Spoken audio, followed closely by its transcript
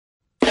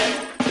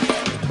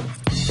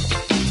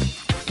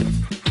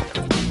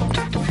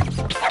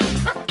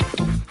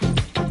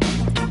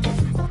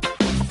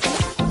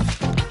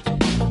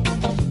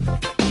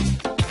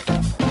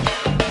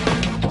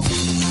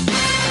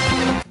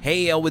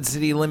Hey, Elwood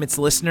City Limits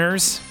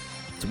listeners,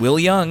 it's Will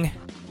Young,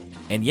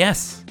 and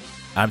yes,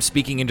 I'm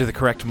speaking into the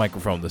correct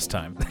microphone this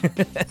time.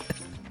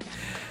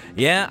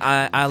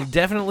 Yeah, I'll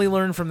definitely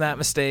learn from that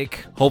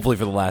mistake, hopefully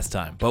for the last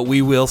time, but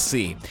we will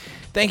see.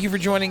 Thank you for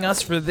joining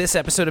us for this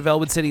episode of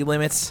Elwood City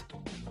Limits,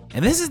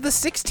 and this is the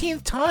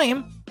 16th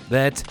time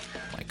that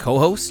my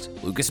co-host,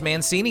 Lucas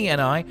Mancini,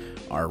 and I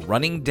are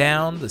running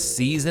down the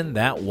season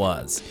that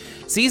was.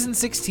 Season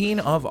 16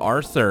 of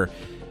Arthur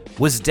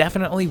was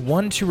definitely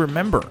one to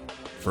remember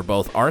for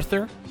both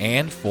Arthur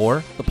and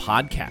for the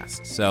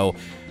podcast. So,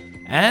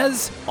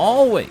 as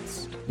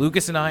always,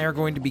 Lucas and I are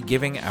going to be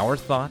giving our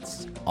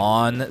thoughts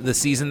on the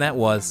season that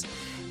was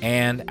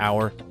and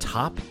our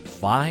top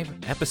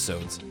 5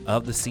 episodes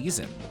of the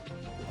season.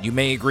 You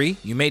may agree,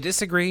 you may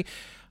disagree.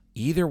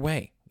 Either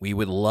way, we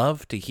would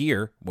love to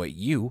hear what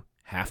you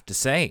have to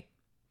say.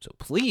 So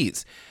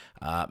please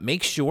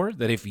make sure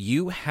that if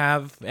you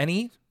have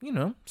any,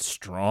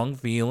 strong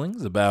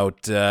feelings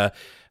about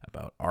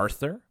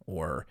Arthur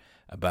or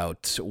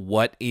about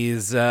what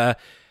is at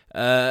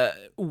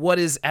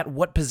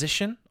what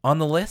position on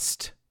the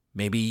list.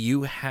 Maybe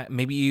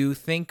you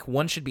think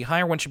one should be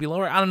higher, one should be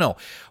lower. I don't know,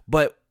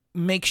 but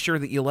make sure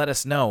that you let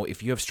us know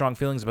if you have strong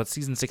feelings about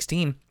season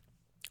 16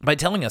 by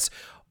telling us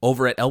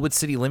over at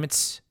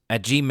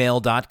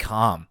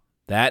elwoodcitylimits@gmail.com.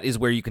 That is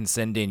where you can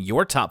send in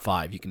your top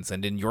 5. You can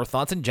send in your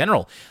thoughts in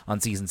general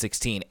on season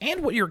 16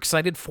 and what you're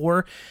excited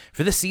for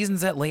the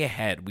seasons that lay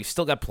ahead. We've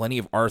still got plenty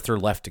of Arthur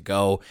left to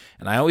go,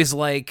 and I always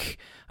like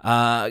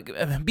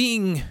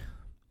being...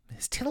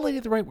 Is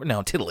titillated the right word?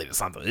 No, titillated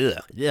is not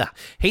the... Yeah,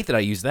 hate that I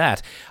use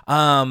that.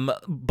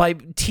 By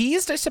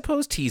teased, I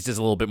suppose. Teased is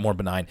a little bit more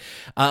benign.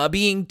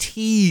 Being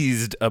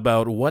teased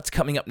about what's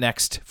coming up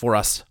next for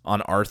us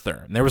on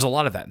Arthur. And there was a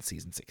lot of that in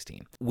season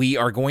 16. We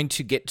are going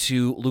to get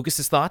to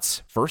Lucas's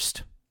thoughts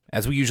first,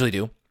 as we usually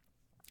do.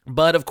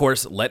 But, of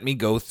course, let me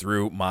go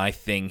through my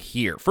thing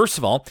here. First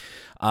of all,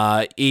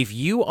 if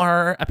you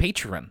are a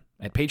patron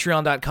at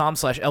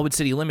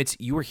patreon.com/ElwoodCityLimits,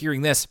 you are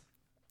hearing this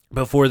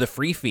before the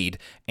free feed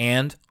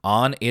and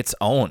on its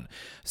own.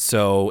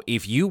 So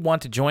if you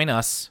want to join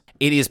us,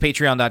 it is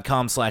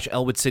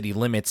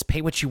patreon.com/ElwoodCityLimits.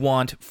 Pay what you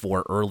want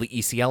for early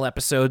ECL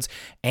episodes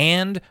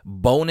and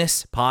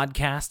bonus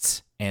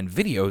podcasts and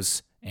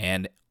videos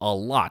and a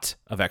lot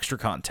of extra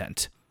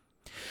content.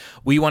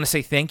 We want to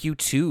say thank you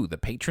to the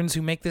patrons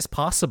who make this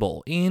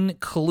possible,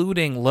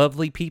 including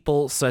lovely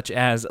people such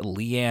as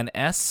Leanne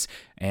S.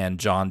 and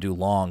John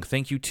DuLong.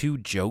 Thank you to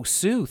Joe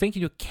Sue. Thank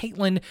you to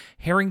Caitlin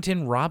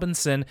Harrington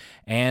Robinson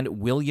and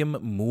William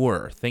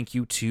Moore. Thank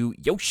you to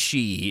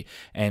Yoshi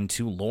and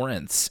to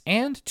Lawrence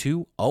and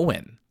to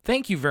Owen.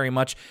 Thank you very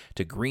much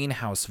to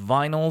Greenhouse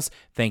Vinyls.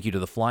 Thank you to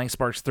the Flying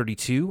Sparks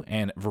 32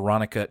 and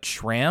Veronica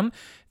Tram.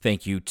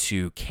 Thank you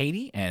to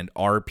Katie and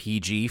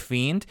RPG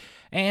Fiend.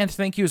 And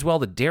thank you as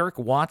well to Derek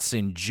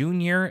Watson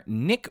Jr.,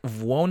 Nick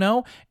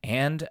Vuono,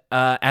 and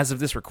as of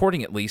this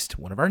recording at least,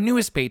 one of our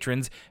newest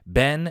patrons,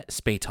 Ben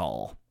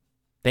Spatal.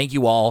 Thank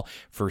you all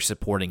for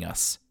supporting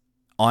us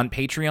on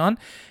Patreon,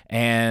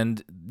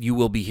 and you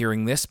will be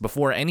hearing this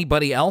before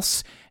anybody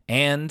else,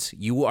 and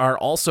you are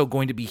also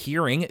going to be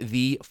hearing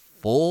the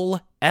full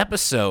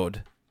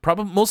episode,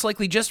 probably most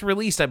likely just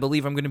released. I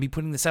believe I'm going to be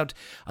putting this out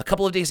a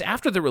couple of days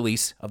after the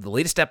release of the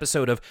latest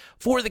episode of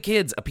For the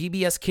Kids, a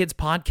PBS Kids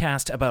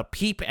podcast about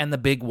Peep and the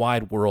Big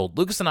Wide World.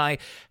 Lucas and I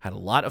had a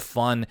lot of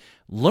fun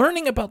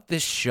learning about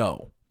this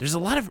show. There's a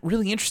lot of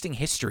really interesting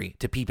history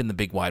to Peep in the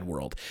Big Wide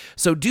World.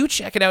 So do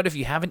check it out if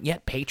you haven't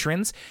yet,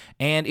 patrons.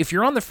 And if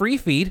you're on the free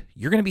feed,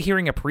 you're going to be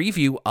hearing a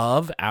preview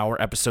of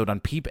our episode on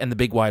Peep and the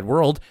Big Wide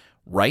World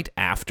right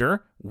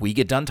after we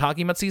get done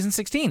talking about season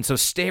 16. So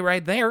stay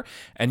right there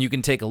and you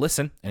can take a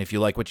listen. And if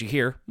you like what you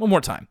hear, one more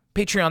time,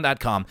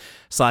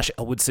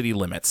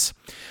 patreon.com/ElwoodCityLimits.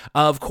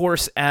 Of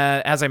course,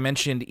 as I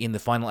mentioned in the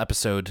final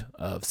episode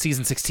of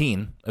season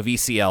 16 of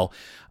ECL,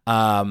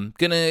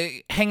 gonna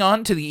hang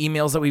on to the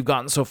emails that we've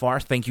gotten so far.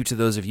 Thank you to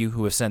those of you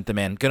who have sent them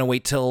in. Gonna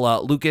wait till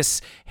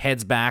Lucas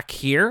heads back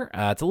here.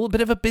 It's a little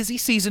bit of a busy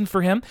season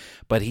for him,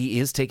 but he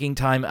is taking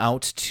time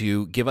out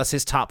to give us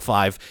his top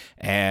 5,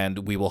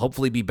 and we will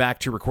hopefully be back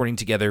to recording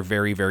together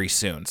very, very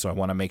soon. So I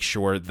want to make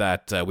sure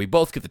that we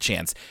both get the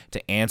chance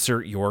to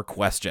answer your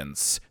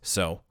questions.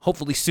 So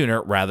hopefully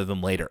sooner rather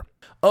than later.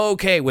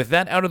 Okay, with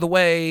that out of the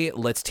way,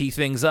 let's tee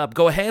things up.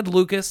 Go ahead,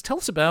 Lucas. Tell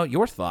us about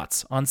your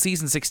thoughts on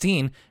season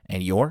 16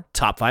 and your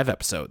top 5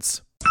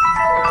 episodes.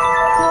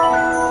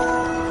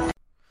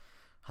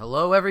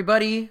 Hello,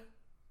 everybody.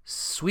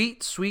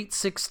 Sweet, sweet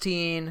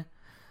 16.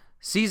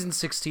 Season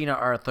 16 of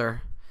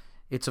Arthur.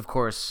 It's, of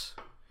course,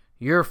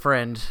 your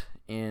friend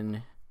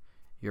in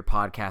your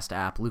podcast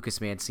app,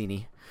 Lucas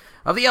Mancini,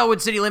 of the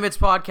Elwood City Limits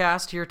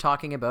podcast, here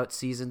talking about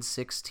season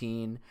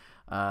 16.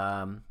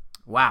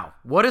 Wow.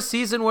 What a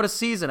season, what a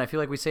season. I feel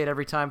like we say it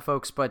every time,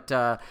 folks,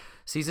 but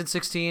season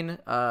 16,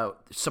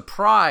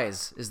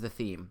 surprise is the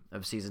theme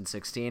of season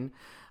 16.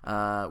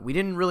 We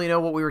didn't really know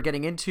what we were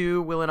getting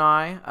into, Will and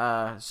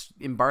I,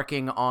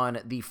 embarking on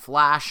the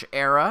Flash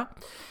era,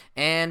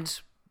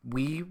 and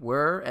we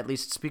were, at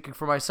least speaking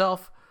for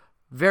myself,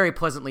 very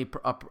pleasantly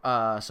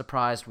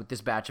surprised with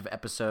this batch of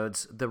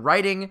episodes. The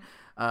writing,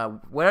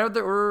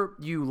 whether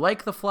you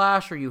like The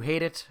Flash or you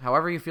hate it,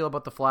 however you feel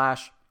about The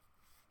Flash,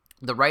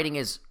 the writing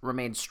has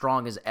remained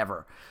strong as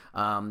ever.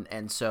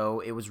 And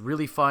so it was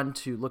really fun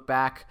to look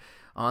back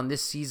on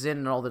this season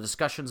and all the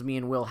discussions me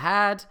and Will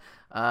had.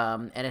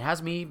 And it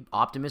has me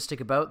optimistic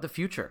about the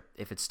future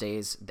if it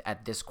stays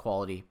at this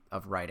quality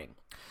of writing.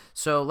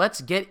 So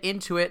let's get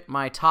into it.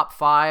 My top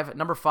 5.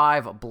 Number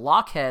 5,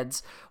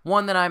 Blockheads.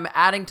 One that I'm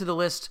adding to the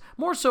list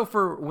more so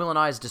for Will and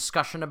I's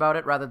discussion about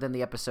it rather than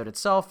the episode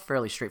itself.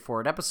 Fairly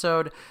straightforward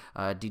episode.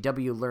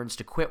 DW learns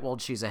to quit while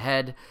she's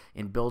ahead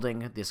in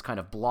building this kind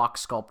of block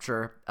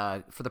sculpture.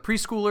 For the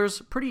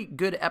preschoolers, pretty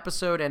good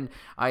episode, and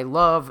I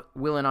love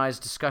Will and I's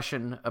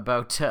discussion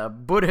about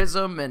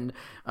Buddhism and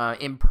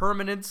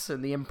impermanence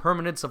and the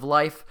impermanence of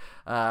life.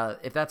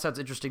 If that sounds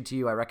interesting to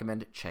you, I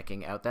recommend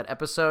checking out that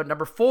episode.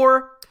 Number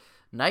 4,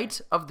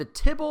 Night of the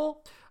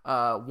Tibble.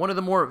 One of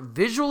the more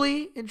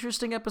visually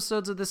interesting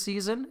episodes of the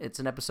season. It's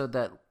an episode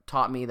that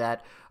taught me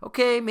that,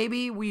 okay,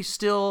 maybe we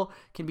still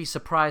can be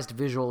surprised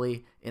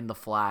visually in the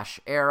Flash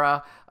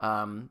era.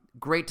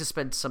 Great to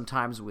spend some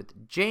time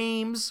with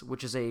James,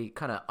 which is a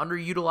kind of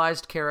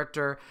underutilized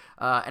character,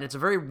 and it's a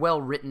very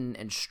well-written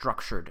and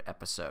structured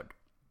episode.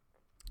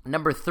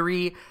 Number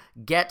 3,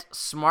 Get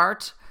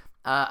Smart.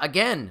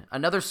 Again,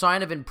 another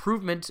sign of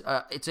improvement.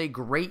 It's a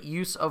great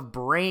use of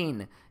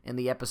Brain in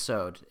the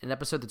episode. An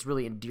episode that's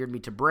really endeared me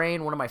to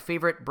Brain. One of my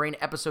favorite Brain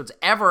episodes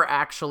ever,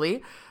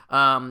 actually.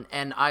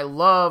 And I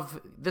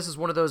love, this is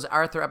one of those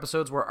Arthur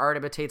episodes where art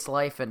imitates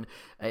life, and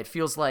it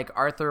feels like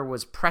Arthur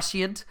was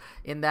prescient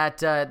in that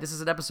this is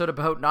an episode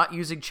about not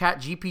using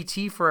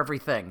ChatGPT for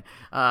everything,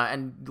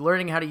 and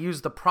learning how to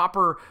use the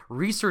proper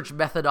research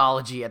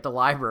methodology at the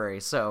library.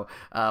 So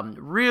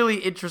really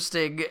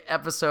interesting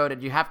episode,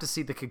 and you have to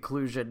see the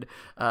conclusion.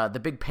 The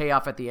big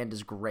payoff at the end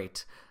is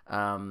great.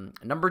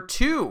 Number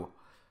 2,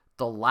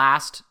 The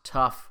Last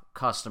Tough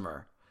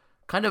Customer.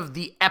 Kind of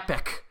the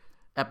epic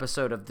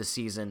episode of the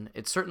season.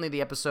 It's certainly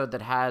the episode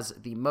that has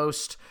the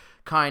most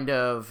kind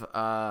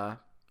of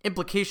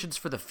implications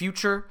for the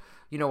future.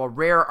 You know, a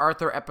rare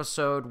Arthur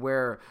episode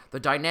where the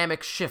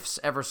dynamic shifts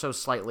ever so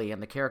slightly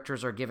and the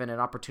characters are given an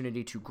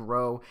opportunity to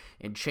grow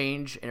and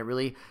change, and it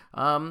really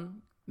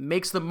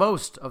makes the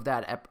most of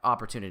that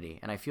opportunity.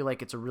 And I feel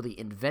like it's a really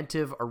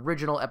inventive,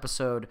 original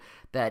episode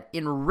that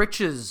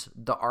enriches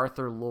the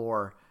Arthur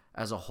lore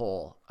as a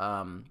whole.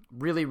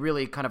 Really,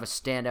 really kind of a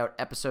standout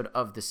episode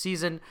of the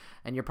season.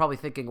 And you're probably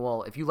thinking,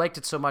 well, if you liked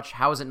it so much,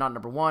 how is it not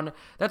number 1?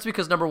 That's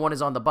because number 1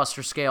 is on the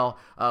Buster scale.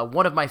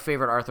 One of my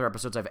favorite Arthur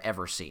episodes I've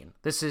ever seen.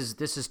 This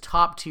is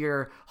top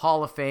tier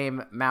Hall of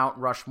Fame Mount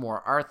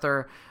Rushmore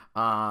Arthur.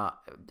 I'm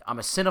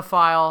a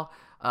cinephile.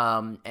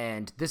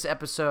 And this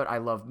episode, I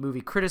love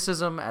movie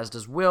criticism, as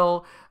does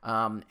Will.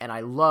 And I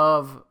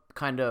love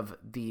kind of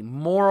the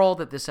moral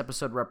that this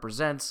episode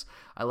represents.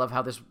 I love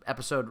how this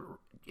episode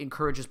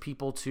encourages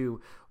people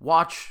to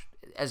watch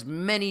as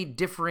many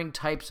differing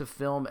types of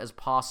film as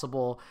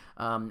possible,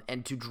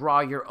 and to draw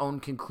your own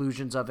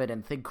conclusions of it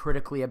and think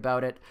critically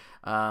about it.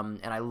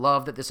 And I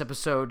love that this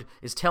episode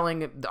is telling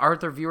the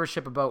Arthur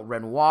viewership about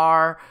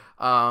Renoir.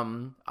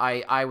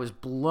 I was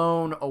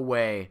blown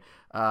away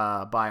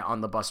by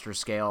On the Buster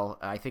scale.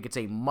 I think it's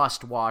a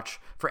must-watch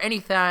for any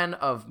fan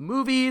of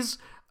movies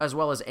as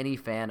well as any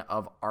fan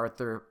of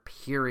Arthur,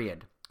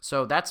 period.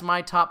 So that's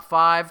my top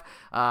 5.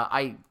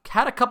 I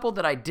had a couple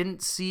that I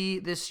didn't see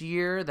this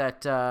year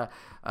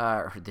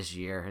this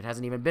year. It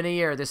hasn't even been a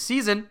year. This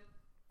season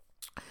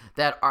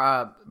that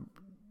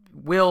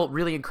Will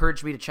really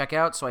encouraged me to check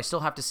out. So I still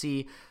have to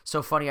see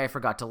So Funny I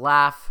Forgot to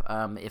Laugh.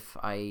 If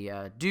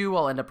I do,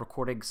 I'll end up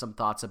recording some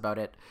thoughts about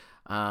it.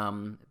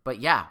 But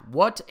yeah,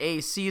 what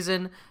a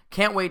season.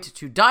 Can't wait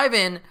to dive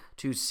in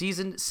to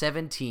season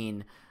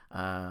 17.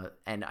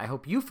 And I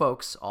hope you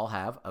folks all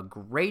have a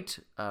great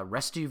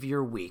rest of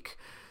your week.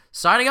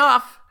 Signing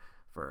off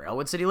for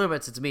Elwood City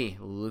Limits, it's me,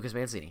 Lucas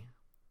Mancini.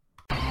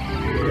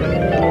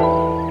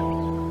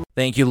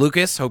 Thank you,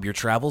 Lucas. Hope your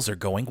travels are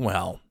going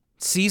well.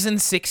 Season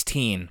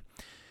 16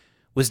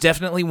 was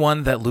definitely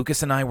one that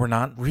Lucas and I were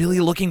not really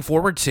looking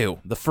forward to.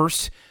 The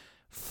first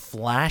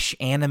Flash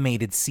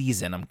animated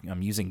season.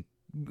 I'm using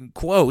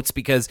quotes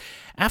because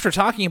after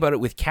talking about it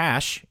with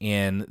Cash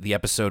in the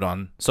episode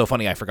on So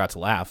Funny I Forgot to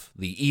Laugh,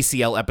 the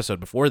ECL episode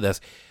before this,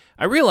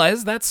 I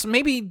realized that's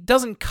maybe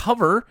doesn't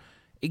cover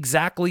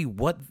exactly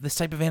what this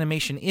type of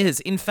animation is.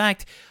 In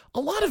fact,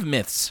 a lot of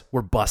myths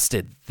were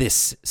busted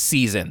this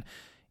season,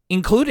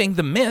 including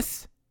the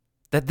myth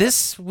that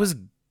this was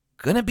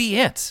gonna be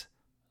it.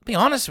 I'll be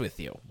honest with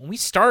you, when we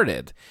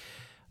started,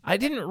 I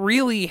didn't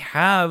really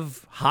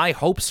have high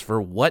hopes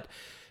for what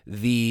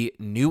the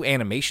new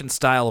animation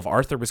style of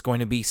Arthur was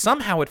going to be.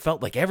 Somehow it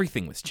felt like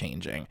everything was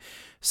changing.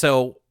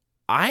 So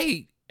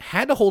I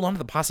had to hold on to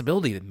the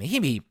possibility that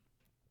maybe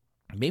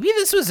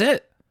this was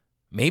it.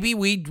 Maybe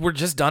we were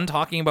just done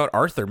talking about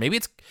Arthur.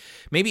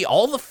 Maybe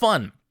all the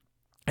fun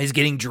is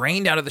getting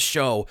drained out of the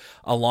show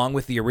along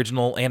with the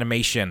original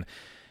animation,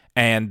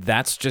 and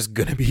that's just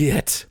going to be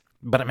it.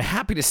 But I'm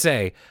happy to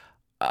say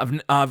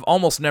I've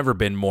almost never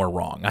been more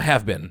wrong. I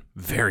have been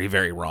very,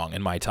 very wrong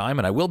in my time,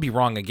 and I will be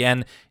wrong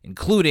again,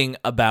 including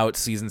about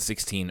season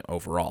 16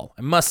 overall.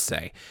 I must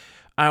say,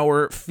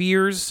 our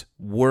fears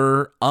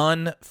were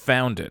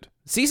unfounded.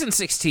 Season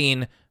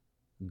 16,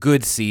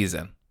 good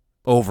season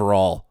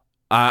overall.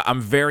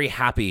 I'm very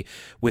happy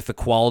with the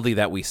quality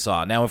that we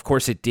saw. Now, of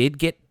course, we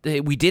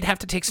did have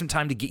to take some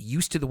time to get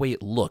used to the way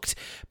it looked,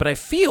 but I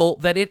feel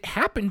that it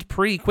happened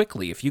pretty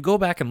quickly. If you go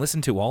back and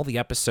listen to all the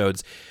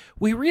episodes,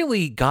 we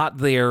really got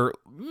there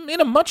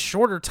in a much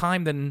shorter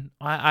time than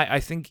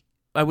I think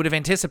I would have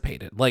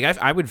anticipated. Like,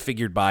 I would have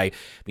figured by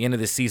the end of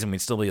this season,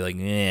 we'd still be like,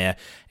 eh.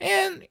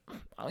 And,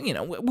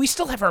 we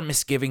still have our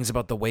misgivings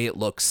about the way it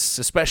looks,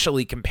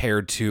 especially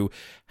compared to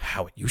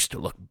how it used to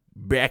look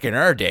back in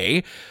our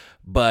day.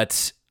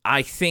 But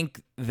I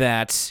think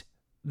that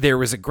there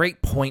was a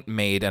great point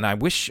made, and I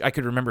wish I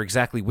could remember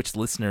exactly which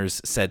listeners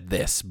said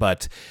this,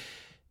 but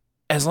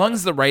as long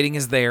as the writing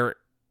is there,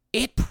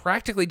 it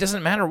practically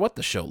doesn't matter what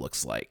the show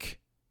looks like.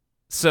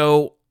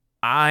 So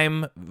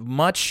I'm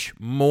much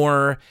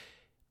more...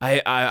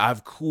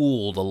 I've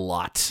cooled a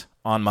lot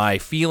on my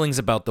feelings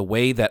about the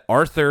way that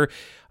Arthur...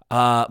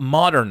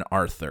 modern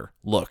Arthur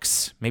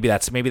looks. Maybe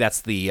that's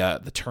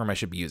the term I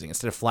should be using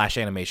instead of flash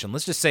animation.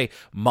 Let's just say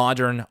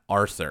modern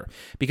Arthur,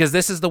 because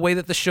this is the way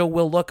that the show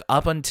will look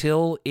up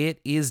until it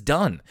is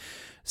done,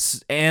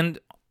 and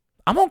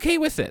I'm okay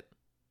with it.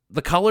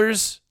 The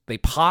colors, they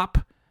pop.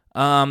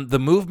 The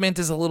movement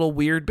is a little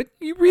weird, but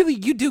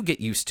you do get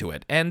used to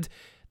it, and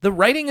the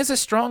writing is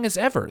as strong as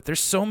ever. There's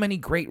so many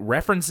great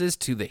references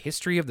to the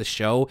history of the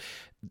show.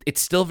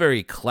 It's still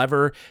very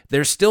clever.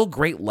 There's still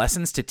great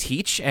lessons to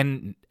teach.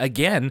 And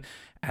again,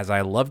 as I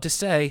love to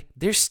say,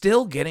 they're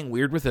still getting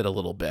weird with it a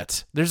little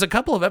bit. There's a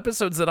couple of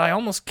episodes that I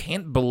almost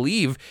can't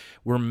believe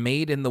were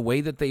made in the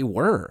way that they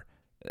were.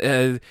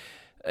 I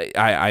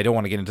don't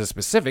want to get into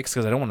specifics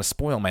because I don't want to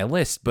spoil my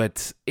list,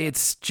 but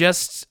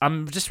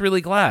I'm just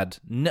really glad.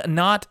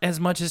 Not as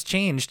much has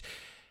changed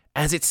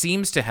as it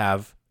seems to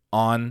have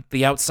on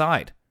the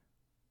outside.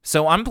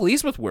 So I'm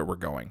pleased with where we're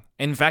going.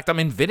 In fact, I'm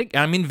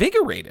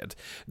invigorated.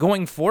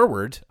 Going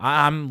forward,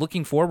 I'm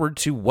looking forward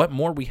to what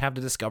more we have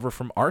to discover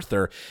from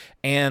Arthur,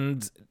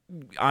 and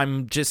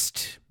I'm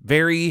just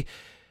very,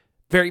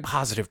 very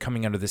positive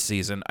coming out of this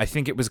season. I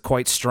think it was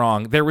quite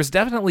strong. There was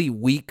definitely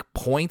weak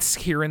points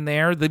here and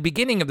there. The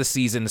beginning of the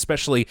season,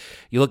 especially,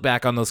 you look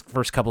back on those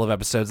first couple of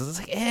episodes, it's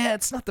like,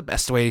 it's not the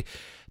best way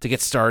to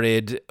get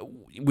started.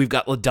 We've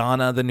got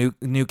LaDonna,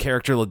 the new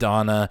character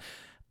LaDonna.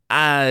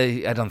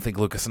 I don't think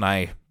Lucas and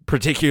I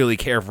particularly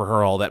care for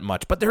her all that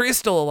much, but there is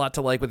still a lot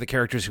to like with the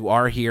characters who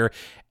are here,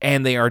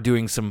 and they are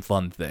doing some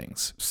fun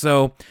things.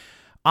 So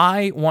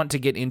I want to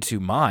get into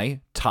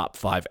my top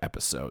 5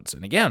 episodes.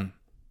 And again,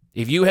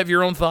 if you have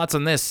your own thoughts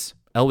on this,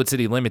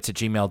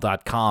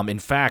 elwoodcitylimits@gmail.com. In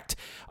fact,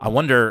 I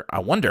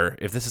wonder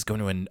if this is going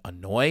to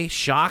annoy,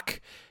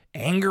 shock,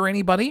 anger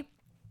anybody.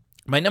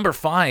 My number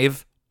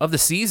 5 of the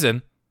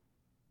season,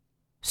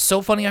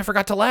 so funny I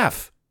forgot to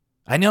laugh.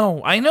 I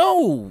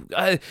know.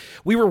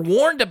 We were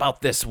warned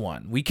about this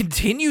one. We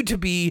continue to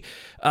be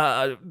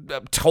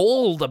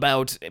told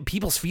about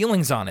people's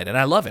feelings on it, and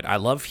I love it. I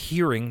love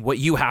hearing what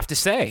you have to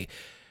say.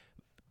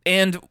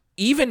 And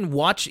even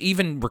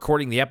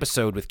recording the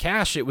episode with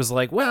Cash, it was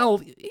like,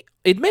 well,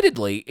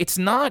 admittedly, it's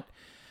not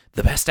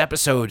the best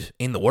episode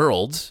in the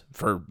world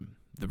for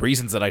the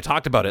reasons that I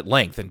talked about at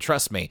length, and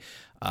trust me,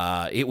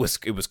 it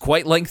was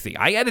quite lengthy.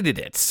 I edited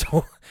it,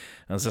 so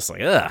I was just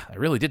like, I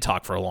really did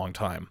talk for a long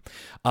time.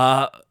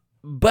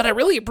 But I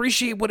really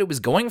appreciate what it was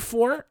going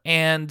for,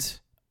 and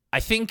I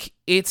think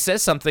it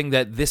says something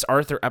that this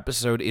Arthur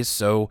episode is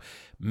so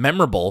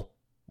memorable,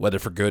 whether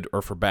for good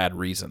or for bad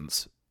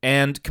reasons.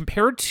 And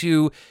compared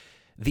to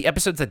the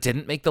episodes that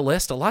didn't make the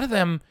list, a lot of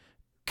them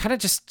kind of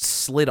just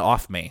slid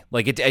off me.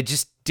 Like, it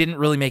just didn't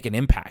really make an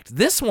impact.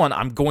 This one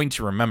I'm going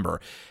to remember,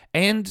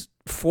 and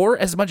for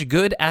as much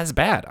good as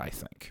bad, I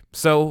think.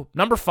 So,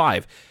 number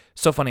 5.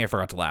 So funny I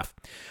forgot to laugh.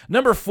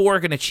 Number 4,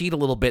 going to cheat a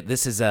little bit.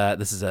 This is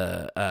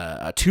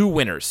 2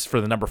 winners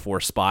for the number 4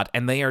 spot,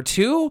 and they are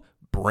 2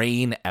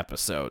 Brain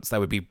episodes. That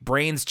would be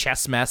Brain's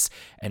Chess Mess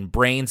and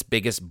Brain's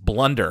Biggest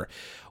Blunder.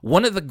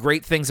 One of the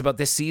great things about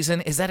this season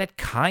is that it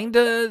kind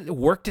of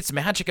worked its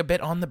magic a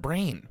bit on the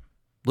Brain.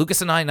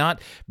 Lucas and I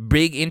not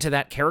big into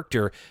that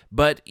character,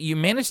 but you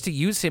managed to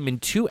use him in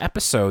 2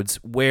 episodes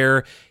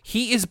where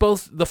he is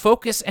both the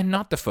focus and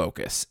not the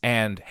focus.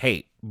 And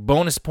hey,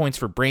 bonus points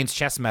for Brain's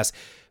Chess Mess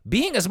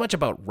being as much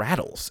about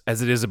rattles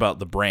as it is about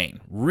the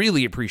Brain.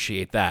 Really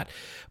appreciate that.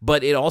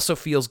 But it also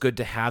feels good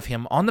to have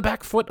him on the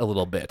back foot a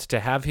little bit, to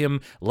have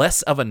him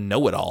less of a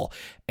know-it-all,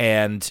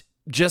 and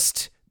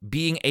just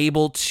being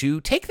able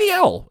to take the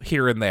L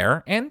here and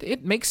there, and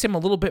it makes him a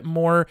little bit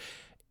more...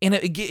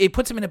 it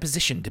puts him in a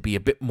position to be a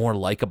bit more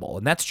likable,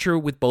 and that's true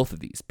with both of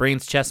these,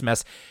 Brain's Chess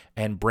Mess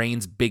and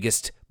Brain's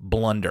Biggest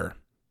Blunder.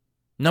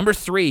 Number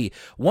 3,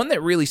 one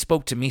that really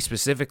spoke to me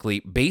specifically,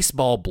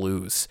 Baseball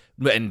Blues,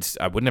 and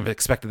I wouldn't have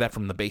expected that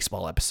from the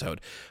baseball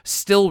episode.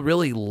 Still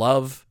really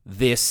love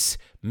this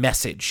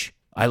message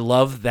I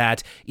love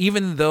that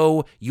even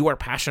though you are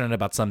passionate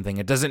about something,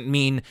 it doesn't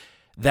mean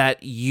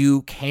that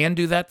you can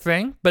do that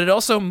thing, but it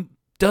also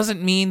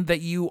doesn't mean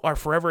that you are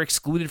forever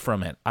excluded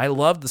from it. I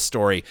love the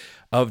story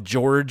of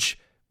George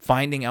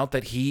finding out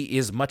that he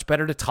is much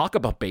better to talk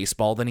about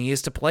baseball than he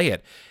is to play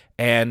it.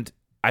 And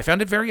I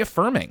found it very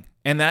affirming.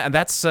 And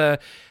that's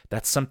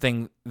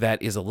something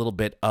that is a little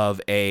bit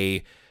of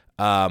a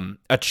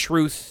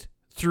truth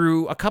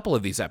through a couple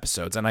of these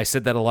episodes. And I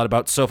said that a lot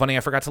about So Funny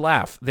I Forgot to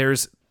Laugh.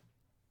 There's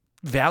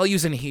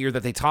values in here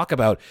that they talk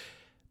about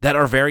that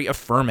are very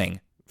affirming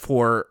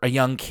for a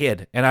young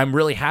kid. And I'm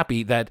really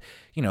happy that,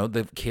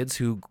 the kids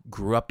who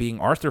grew up being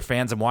Arthur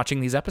fans and watching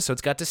these episodes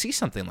got to see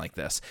something like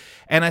this.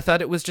 And I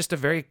thought it was just a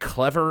very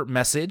clever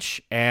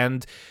message.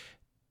 And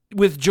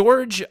with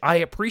George, I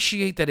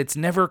appreciate that it's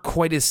never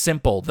quite as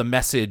simple, the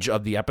message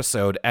of the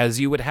episode, as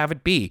you would have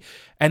it be.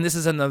 And this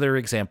is another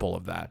example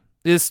of that.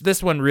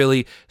 This one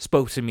really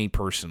spoke to me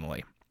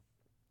personally.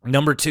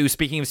 Number 2,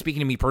 speaking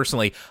to me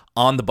personally,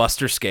 on the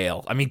Buster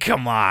scale. I mean,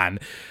 come on.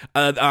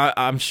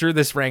 I'm sure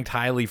this ranked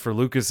highly for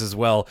Lucas as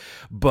well,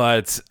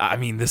 but I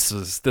mean, this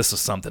was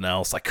something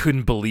else. I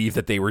couldn't believe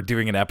that they were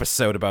doing an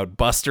episode about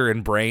Buster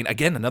and Brain,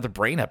 again, another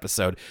Brain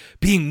episode,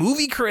 being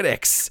movie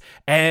critics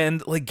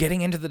and like getting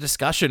into the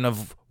discussion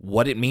of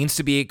what it means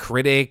to be a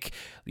critic,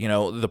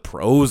 the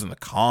pros and the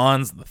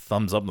cons, the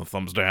thumbs up and the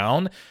thumbs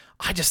down.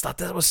 I just thought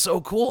that was so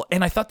cool.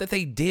 And I thought that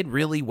they did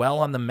really well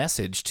on the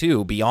message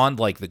too, beyond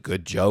like the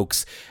good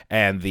jokes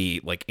and the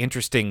like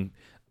interesting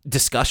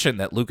discussion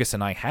that Lucas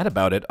and I had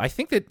about it. I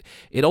think that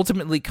it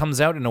ultimately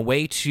comes out in a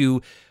way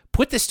to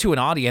put this to an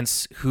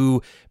audience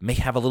who may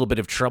have a little bit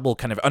of trouble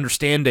kind of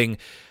understanding,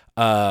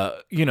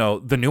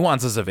 the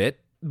nuances of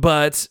it,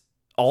 but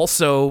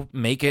also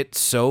make it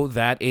so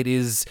that it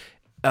is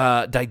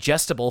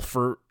digestible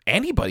for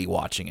anybody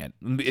watching it.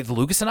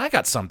 Lucas and I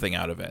got something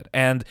out of it,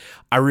 and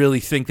I really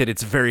think that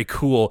it's very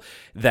cool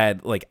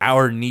that like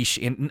our niche,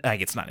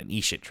 it's not a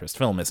niche interest.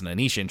 Film isn't a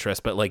niche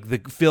interest, but like the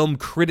film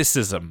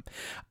criticism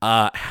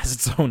has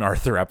its own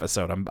Arthur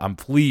episode. I'm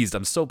pleased.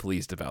 I'm so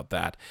pleased about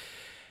that.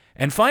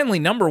 And finally,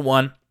 number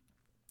 1.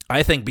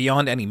 I think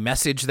beyond any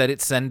message that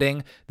it's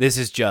sending, this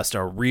is just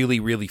a really,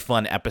 really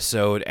fun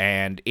episode,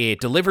 and it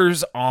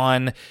delivers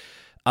on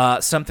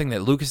something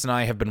that Lucas and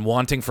I have been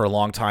wanting for a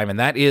long time, and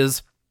that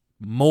is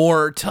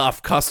more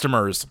tough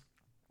customers.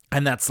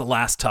 And that's the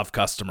last tough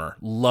customer.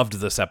 Loved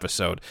this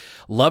episode.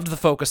 Loved the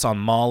focus on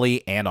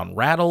Molly and on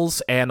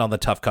Rattles and on the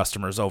tough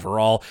customers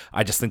overall.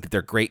 I just think that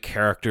they're great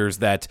characters,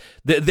 that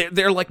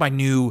they're like my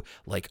new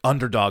like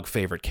underdog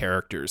favorite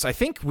characters. I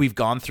think we've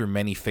gone through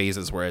many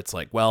phases where it's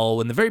like,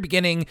 well, in the very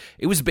beginning,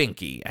 it was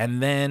Binky.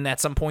 And then at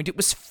some point it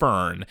was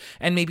Fern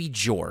and maybe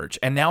George.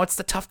 And now it's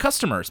the tough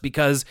customers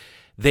because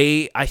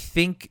I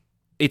think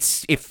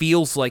it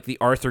feels like the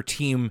Arthur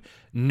team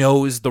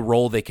knows the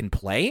role they can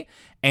play,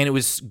 and it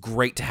was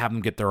great to have them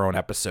get their own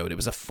episode. It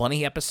was a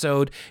funny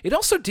episode. It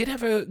also did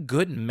have a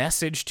good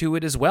message to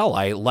it as well.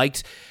 I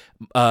liked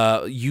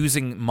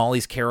using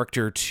Molly's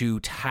character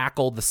to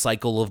tackle the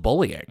cycle of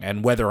bullying,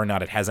 and whether or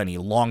not it has any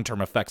long-term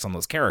effects on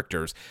those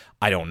characters,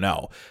 I don't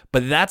know.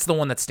 But that's the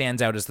one that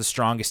stands out as the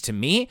strongest to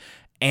me.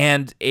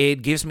 And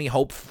it gives me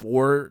hope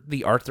for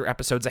the Arthur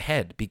episodes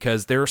ahead,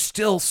 because there are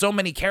still so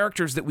many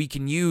characters that we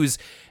can use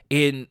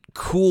in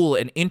cool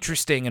and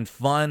interesting and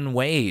fun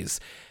ways.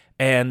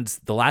 And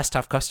The Last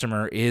Tough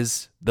Customer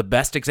is the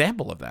best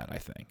example of that, I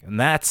think. And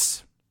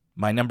that's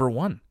my number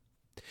 1.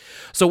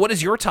 So what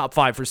does your top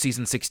 5 for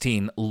season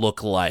 16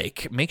 look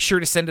like? Make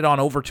sure to send it on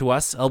over to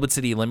us,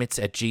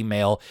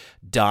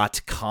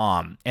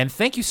 elwoodcitylimits@gmail.com. And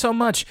thank you so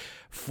much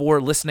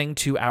for listening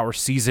to our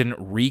season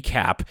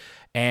recap.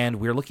 And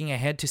we're looking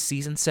ahead to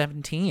season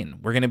 17.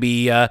 We're going to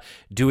be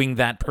doing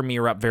that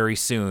premiere up very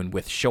soon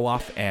with Show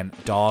Off and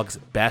Dog's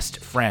Best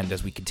Friend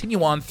as we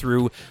continue on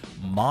through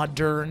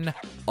Modern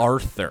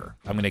Arthur.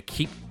 I'm going to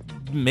keep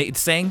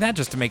saying that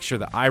just to make sure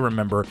that I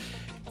remember.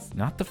 It's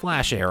not the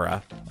Flash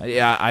era.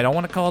 I don't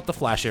want to call it the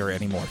Flash era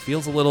anymore. It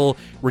feels a little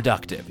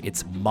reductive.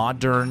 It's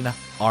Modern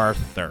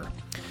Arthur.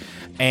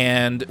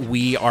 And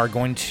we are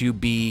going to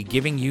be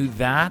giving you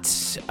that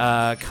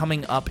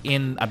coming up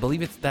in, I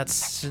believe that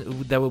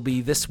will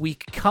be this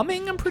week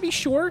coming, I'm pretty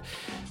sure,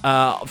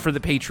 for the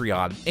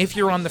Patreon. If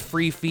you're on the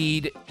free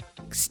feed,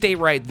 stay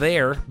right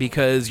there,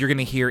 because you're going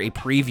to hear a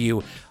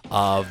preview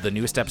of the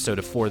newest episode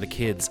of For the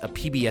Kids, a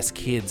PBS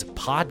Kids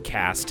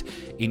podcast,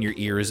 in your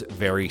ears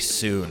very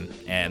soon.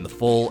 And the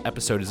full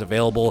episode is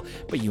available,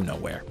 but you know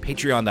where.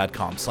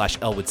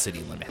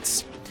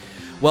 Patreon.com/ElwoodCityLimits.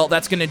 Well,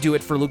 that's going to do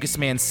it for Lucas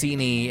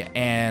Mancini,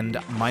 and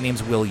my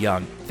name's Will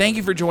Young. Thank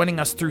you for joining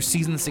us through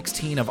Season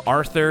 16 of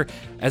Arthur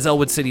as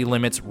Elwood City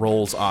Limits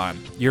rolls on.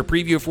 Your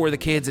preview for the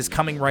kids is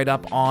coming right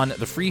up on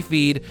the free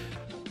feed,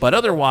 but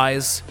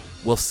otherwise,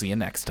 we'll see you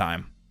next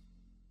time.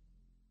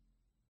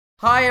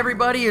 Hi,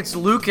 everybody. It's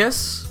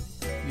Lucas,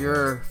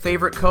 your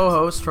favorite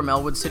co-host from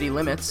Elwood City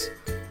Limits.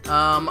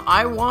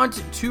 I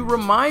want to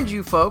remind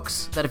you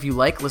folks that if you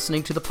like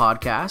listening to the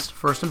podcast,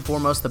 first and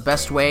foremost, the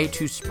best way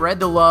to spread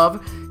the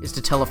love is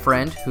to tell a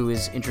friend who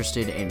is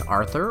interested in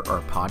Arthur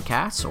or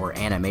podcasts or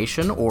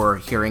animation or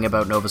hearing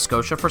about Nova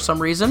Scotia for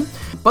some reason.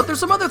 But there's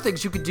some other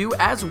things you could do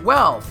as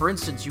well. For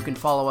instance, you can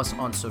follow us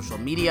on social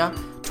media.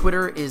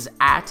 Twitter is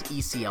at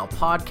ECL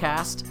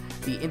Podcast.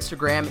 The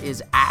Instagram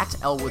is at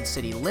Elwood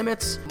City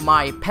Limits.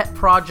 My pet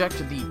project,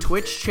 the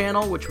Twitch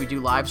channel, which we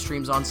do live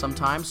streams on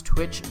sometimes,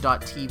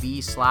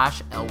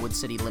 twitch.tv/Elwood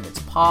City Limits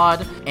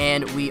Pod.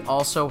 And we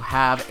also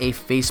have a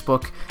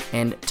Facebook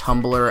and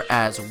Tumblr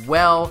as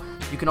well.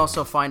 You can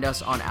also find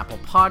us on Apple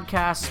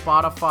Podcasts,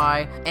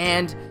 Spotify,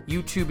 and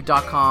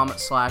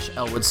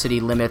youtube.com/Elwood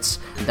City Limits.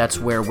 That's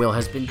where Will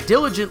has been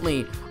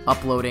diligently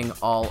uploading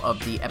all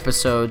of the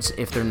episodes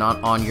if they're not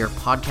on your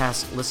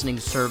podcast listening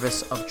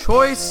service of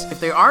choice. If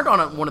they aren't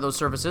on one of those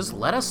services,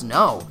 let us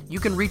know. You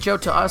can reach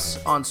out to us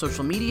on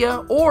social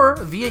media or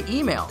via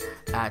email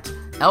at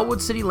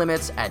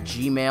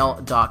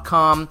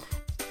elwoodcitylimits@gmail.com.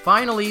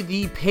 Finally,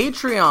 the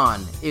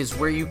Patreon is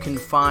where you can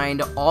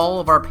find all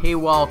of our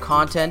paywall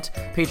content,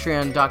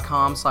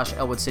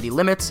 patreon.com/Elwood City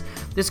Limits.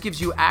 This gives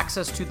you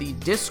access to the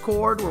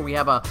Discord, where we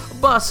have a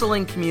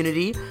bustling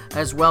community,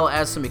 as well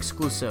as some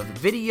exclusive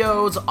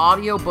videos,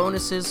 audio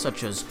bonuses,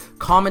 such as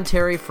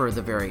commentary for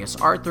the various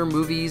Arthur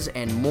movies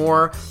and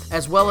more,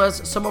 as well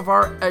as some of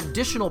our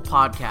additional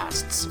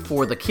podcasts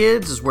for the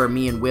kids, is where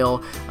me and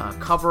Will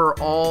cover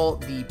all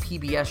the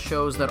PBS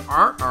shows that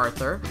aren't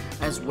Arthur,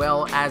 as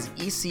well as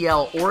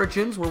ECL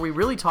Origins, where we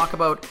really talk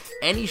about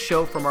any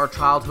show from our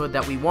childhood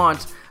that we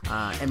want.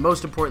 And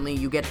most importantly,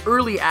 you get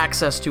early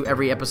access to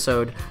every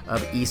episode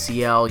of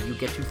ECL. You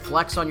get to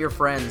flex on your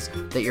friends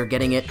that you're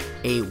getting it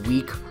a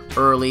week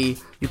early.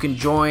 You can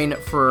join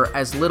for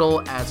as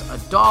little as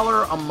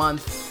 $1 a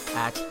month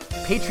at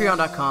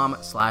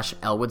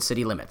patreon.com/Elwood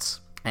City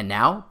Limits. And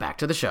now, back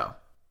to the show.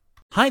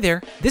 Hi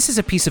there, this is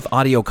a piece of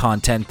audio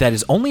content that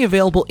is only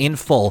available in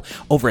full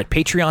over at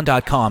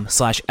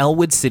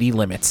patreon.com/Elwood City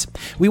Limits.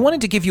 We wanted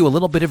to give you a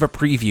little bit of a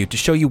preview to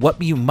show you what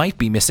you might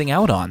be missing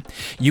out on.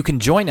 You can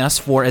join us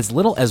for as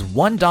little as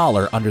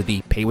 $1 under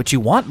the pay what you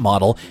want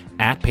model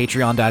at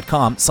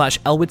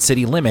patreon.com/Elwood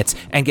City Limits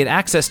and get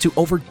access to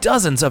over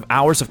dozens of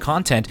hours of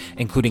content,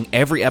 including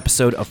every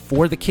episode of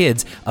For the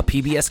Kids, a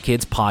PBS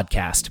Kids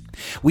podcast.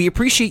 We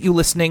appreciate you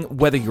listening,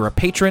 whether you're a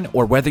patron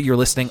or whether you're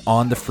listening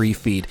on the free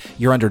feed.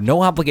 You're under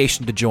no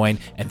obligation to join,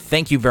 and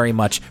thank you very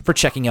much for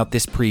checking out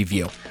this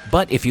preview.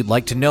 But if you'd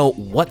like to know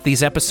what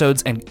these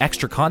episodes and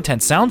extra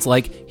content sounds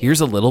like, here's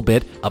a little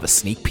bit of a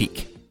sneak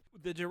peek.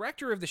 The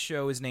director of the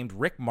show is named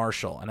Rick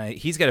Marshall, and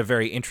he's got a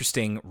very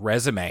interesting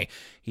resume.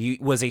 He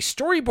was a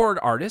storyboard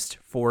artist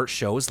for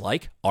shows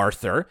like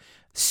Arthur,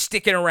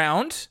 Stickin'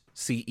 Around,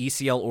 see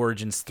ECL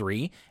Origins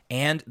 3,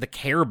 and The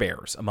Care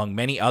Bears, among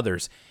many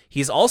others.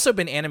 He's also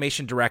been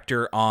animation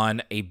director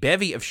on a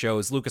bevy of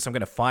shows. Lucas, I'm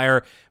going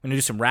to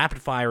do some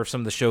rapid fire of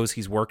some of the shows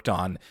he's worked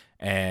on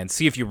and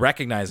see if you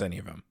recognize any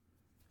of them.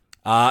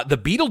 The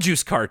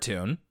Beetlejuice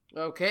cartoon.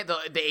 Okay, the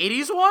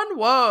 80s one?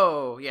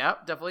 Whoa. Yeah,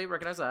 definitely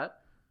recognize that.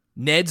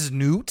 Ned's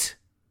Newt.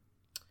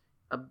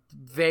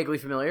 Vaguely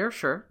familiar,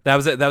 sure. That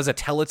was a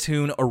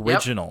Teletoon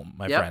original,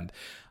 my friend.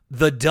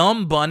 The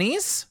Dumb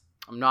Bunnies.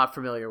 I'm not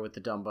familiar with the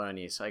Dumb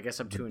Bunnies. I guess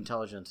I'm too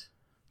intelligent.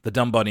 The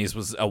Dumb Bunnies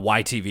was a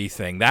YTV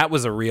thing. That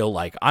was a real,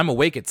 I'm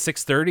awake at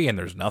 6:30 and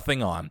there's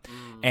nothing on.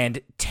 And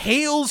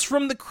Tales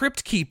from the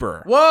Crypt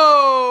Keeper.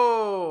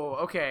 Whoa!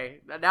 Okay,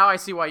 now I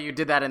see why you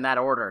did that in that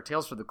order.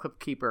 Tales from the Crypt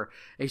Keeper,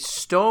 a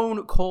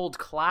stone cold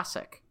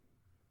classic.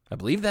 I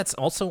believe that's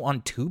also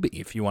on Tubi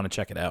if you want to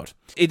check it out.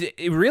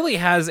 It really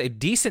has a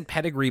decent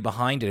pedigree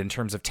behind it in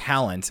terms of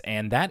talent,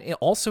 and that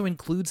also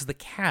includes the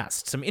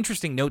cast. Some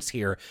interesting notes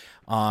here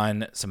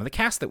on some of the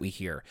cast that we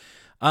hear.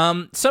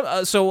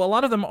 So a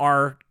lot of them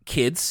are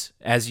kids,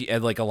 a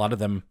lot of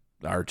them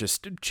are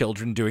just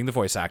children doing the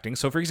voice acting.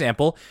 So, for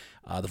example,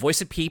 the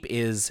voice of Peep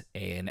is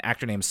an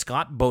actor named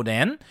Scott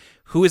Boden,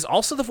 who is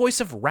also the voice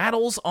of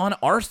Rattles on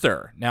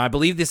Arthur. Now, I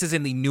believe this is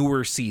in the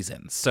newer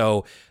seasons,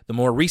 so the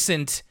more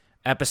recent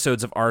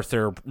episodes of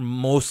Arthur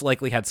most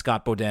likely had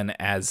Scott Boden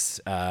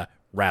as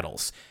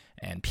Rattles.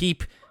 And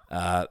Peep,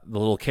 the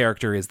little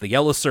character, is the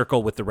yellow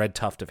circle with the red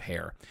tuft of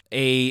hair.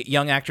 A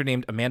young actor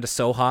named Amanda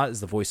Soha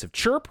is the voice of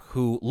Chirp,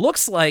 who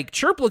looks like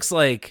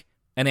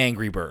an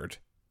angry bird.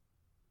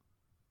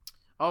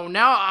 Oh,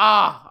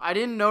 I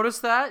didn't notice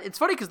that. It's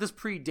funny because this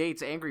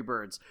predates Angry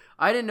Birds.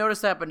 I didn't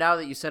notice that, but now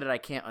that you said it, I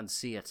can't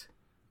unsee it.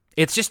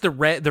 It's just the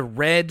red,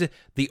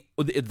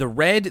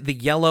 the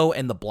yellow,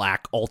 and the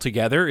black all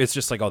together. It's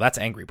just like, oh, that's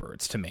Angry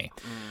Birds to me.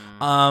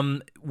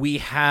 We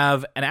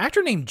have an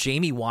actor named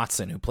Jamie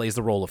Watson who plays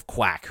the role of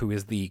Quack, who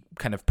is the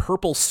kind of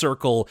purple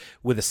circle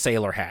with a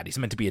sailor hat. He's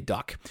meant to be a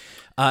duck.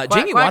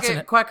 Jamie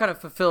Watson. Quack kind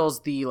of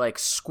fulfills the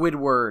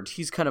Squidward.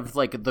 He's kind of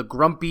like the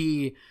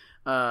grumpy.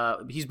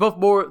 He's both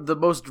the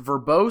most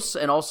verbose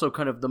and also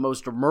kind of the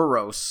most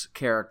morose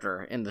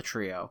character in the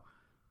trio.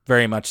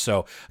 Very much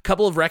so. A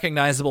couple of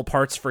recognizable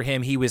parts for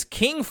him. He was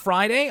King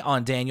Friday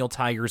on Daniel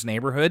Tiger's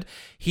Neighborhood.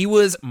 He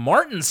was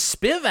Martin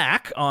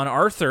Spivak on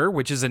Arthur,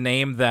 which is a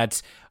name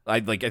that I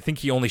think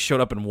he only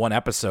showed up in one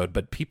episode,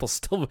 but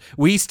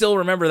we still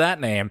remember that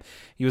name.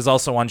 He was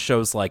also on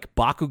shows like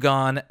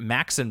Bakugan,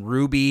 Max and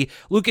Ruby.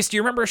 Lucas, do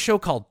you remember a show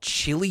called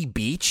Chili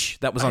Beach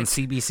that was on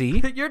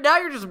CBC?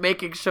 You're just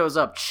making shows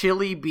up.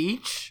 Chili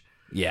Beach?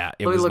 Yeah,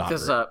 Let me look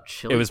this up.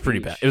 Chili It was pretty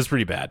bad. It was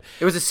pretty bad.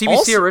 It was a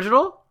CBC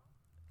original?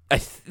 I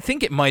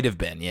think it might have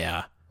been,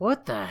 yeah.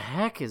 What the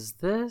heck is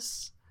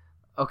this?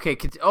 Okay.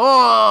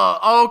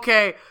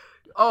 Okay.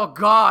 Oh,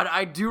 God.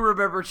 I do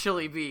remember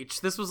Chili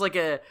Beach. This is like,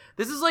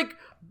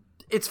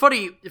 it's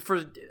funny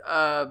for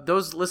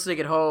those listening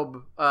at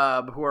home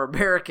who are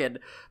American.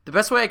 The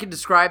best way I can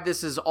describe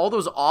this is all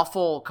those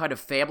awful kind of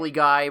Family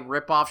Guy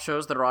ripoff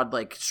shows that are on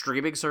like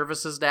streaming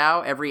services now.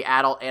 Every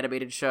adult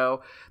animated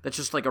show that's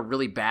just like a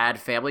really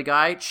bad Family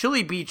Guy.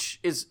 Chili Beach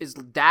is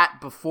that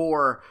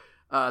before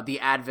the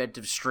advent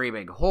of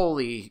streaming.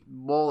 Holy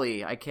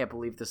moly, I can't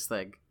believe this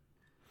thing.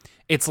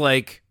 It's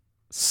like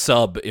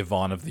sub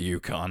Yvonne of the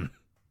Yukon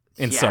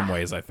in some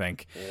ways, I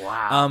think.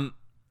 Wow.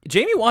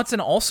 Jamie Watson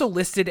also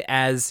listed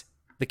as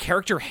the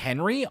character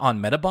Henry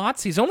on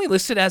Metabots. He's only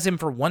listed as him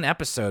for one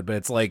episode, but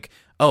it's like,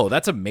 oh,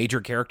 that's a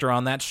major character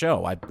on that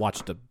show. I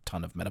watched a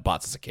ton of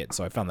Metabots as a kid,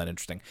 so I found that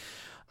interesting.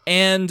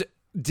 And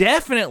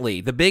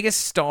definitely the biggest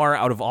star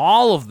out of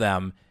all of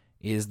them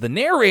is the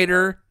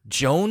narrator,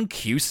 Joan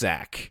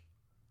Cusack.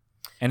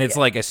 And it's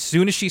like, as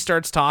soon as she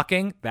starts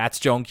talking, that's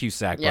Joan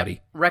Cusack, buddy.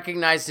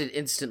 Recognized it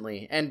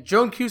instantly. And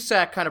Joan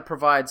Cusack kind of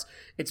provides,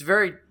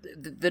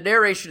 the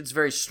narration is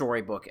very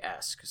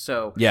storybook-esque.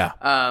 So,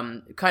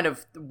 kind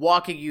of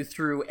walking you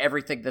through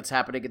everything that's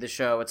happening in the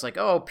show. It's like,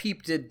 oh,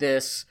 Peep did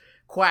this,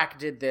 Quack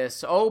did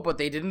this, oh, but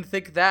they didn't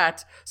think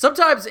that.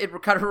 Sometimes it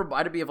kind of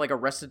reminded me of like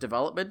Arrested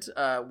Development,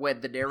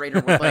 when the narrator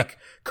would like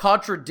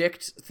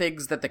contradict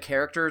things that the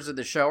characters in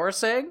the show are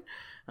saying.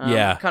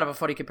 Kind of a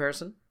funny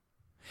comparison.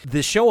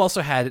 The show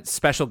also had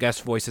special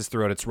guest voices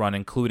throughout its run,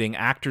 including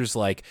actors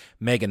like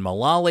Megan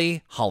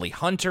Mullally, Holly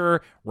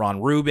Hunter,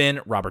 Ron Rubin,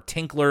 Robert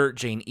Tinkler,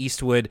 Jane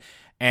Eastwood,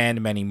 and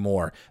many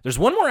more. There's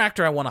one more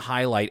actor I want to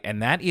highlight,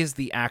 and that is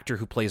the actor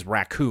who plays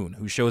Raccoon,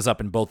 who shows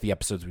up in both the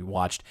episodes we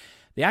watched.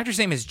 The actor's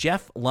name is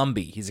Jeff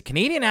Lumby. He's a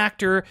Canadian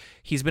actor.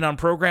 He's been on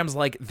programs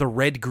like The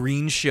Red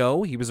Green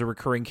Show. He was a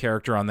recurring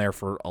character on there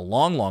for a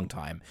long, long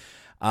time.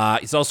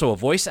 He's also a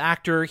voice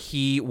actor.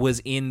 He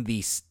was in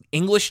the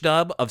English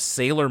dub of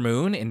Sailor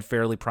Moon in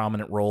fairly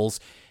prominent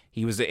roles.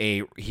 He was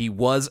I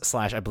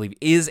believe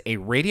is a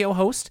radio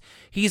host.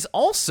 He's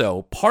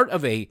also part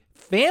of a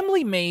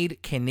family-made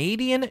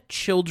Canadian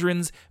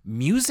children's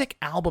music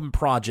album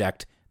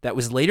project that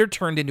was later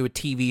turned into a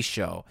TV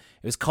show.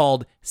 It was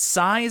called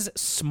Size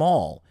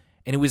Small,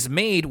 and it was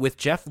made with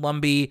Jeff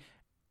Lumby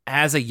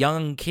as a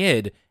young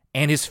kid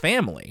and his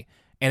family.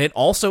 And it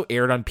also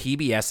aired on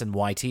PBS and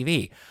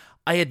YTV.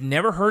 I had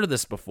never heard of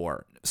this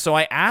before, so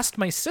I asked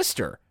my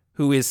sister,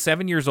 who is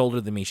 7 years older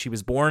than me. She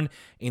was born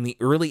in the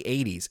early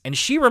 80s, and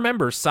she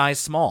remembers Size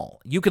Small.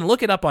 You can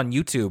look it up on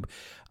YouTube.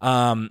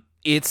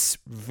 It's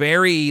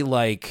very,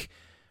 I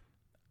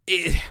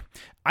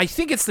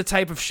think it's the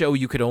type of show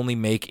you could only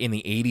make in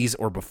the 80s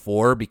or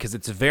before, because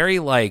it's very,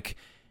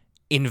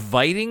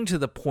 inviting to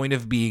the point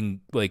of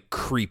being,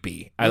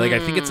 creepy. I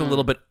think it's a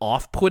little bit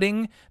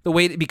off-putting the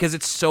way, because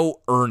it's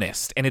so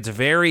earnest, and it's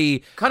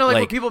very... Kind of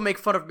like what people make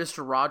fun of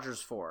Mr.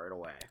 Rogers for, in a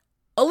way.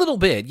 A little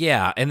bit,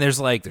 yeah. And there's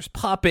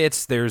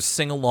puppets, there's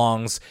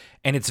sing-alongs,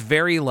 and it's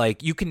very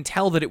you can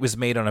tell that it was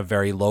made on a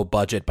very low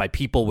budget by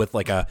people with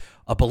a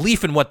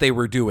belief in what they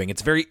were doing.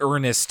 It's very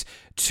earnest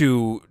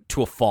to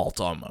a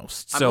fault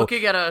almost. I'm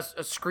looking at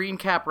a screen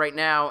cap right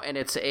now, and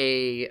it's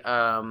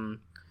an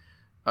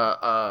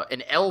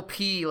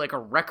LP, a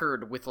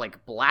record with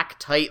black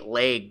tight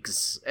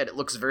legs, and it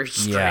looks very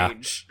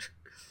strange.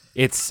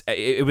 Yeah.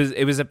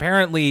 It was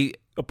apparently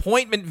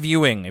appointment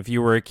viewing if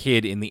you were a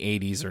kid in the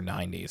 80s or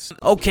 90s.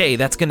 Okay,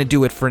 that's going to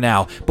do it for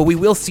now, but we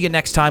will see you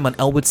next time on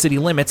Elwood City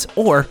Limits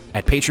or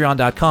at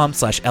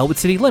patreon.com/Elwood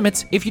City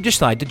Limits if you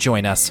decide to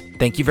join us.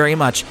 Thank you very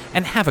much,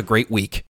 and have a great week.